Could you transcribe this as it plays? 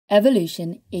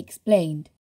Evolution explained.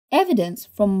 Evidence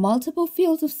from multiple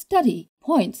fields of study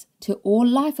points to all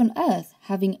life on Earth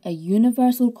having a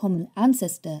universal common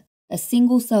ancestor, a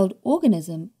single-celled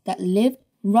organism that lived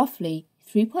roughly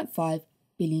 3.5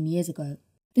 billion years ago.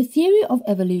 The theory of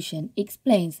evolution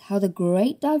explains how the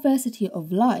great diversity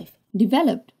of life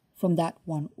developed from that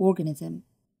one organism.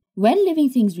 When living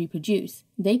things reproduce,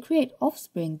 they create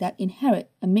offspring that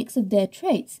inherit a mix of their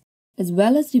traits as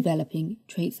well as developing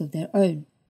traits of their own.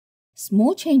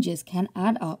 Small changes can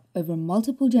add up over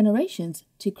multiple generations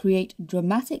to create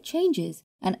dramatic changes,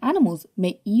 and animals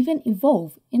may even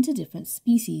evolve into different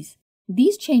species.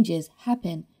 These changes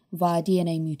happen via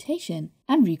DNA mutation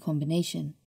and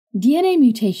recombination. DNA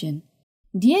mutation.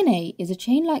 DNA is a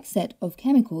chain-like set of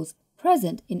chemicals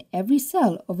present in every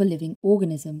cell of a living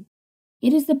organism.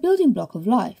 It is the building block of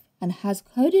life and has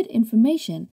coded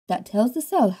information that tells the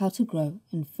cell how to grow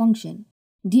and function.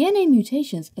 DNA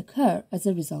mutations occur as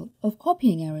a result of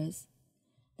copying errors.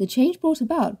 The change brought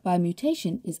about by a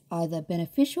mutation is either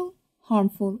beneficial,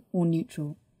 harmful, or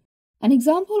neutral. An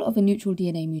example of a neutral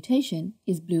DNA mutation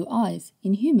is blue eyes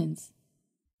in humans.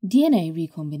 DNA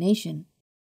recombination.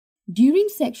 During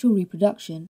sexual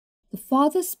reproduction, the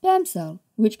father's sperm cell,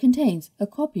 which contains a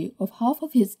copy of half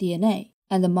of his DNA,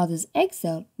 and the mother's egg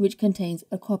cell, which contains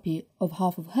a copy of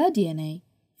half of her DNA,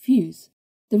 fuse.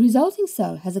 The resulting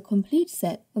cell has a complete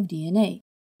set of DNA,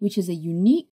 which is a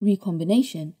unique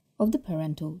recombination of the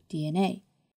parental DNA.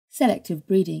 Selective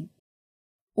breeding.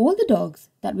 All the dogs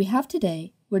that we have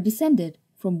today were descended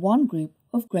from one group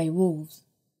of grey wolves.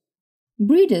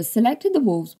 Breeders selected the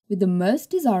wolves with the most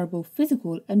desirable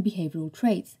physical and behavioral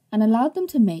traits and allowed them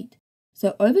to mate,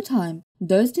 so over time,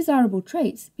 those desirable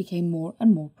traits became more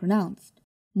and more pronounced.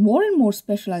 More and more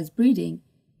specialized breeding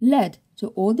led to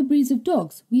all the breeds of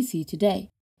dogs we see today,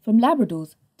 from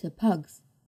Labradors to Pugs.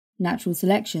 Natural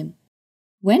selection.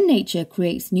 When nature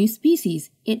creates new species,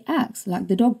 it acts like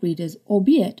the dog breeders,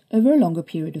 albeit over a longer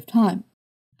period of time.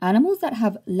 Animals that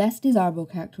have less desirable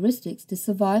characteristics to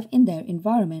survive in their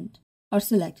environment are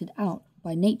selected out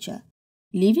by nature,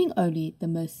 leaving only the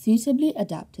most suitably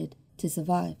adapted to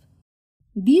survive.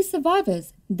 These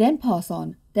survivors then pass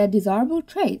on their desirable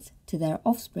traits to their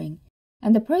offspring,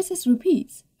 and the process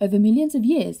repeats over millions of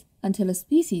years until a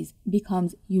species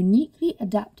becomes uniquely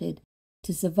adapted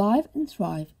to survive and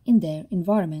thrive in their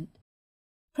environment.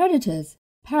 Predators,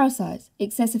 parasites,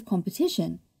 excessive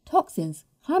competition, toxins,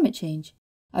 climate change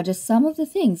are just some of the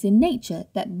things in nature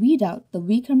that weed out the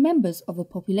weaker members of a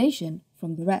population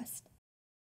from the rest.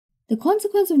 The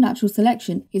consequence of natural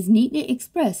selection is neatly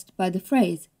expressed by the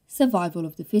phrase survival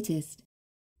of the fittest,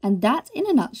 and that in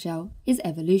a nutshell is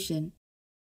evolution.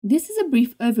 This is a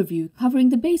brief overview covering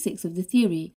the basics of the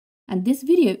theory, and this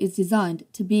video is designed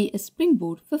to be a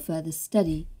springboard for further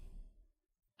study.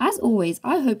 As always,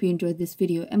 I hope you enjoyed this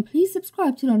video, and please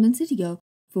subscribe to London City Girl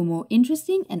for more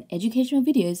interesting and educational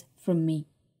videos from me.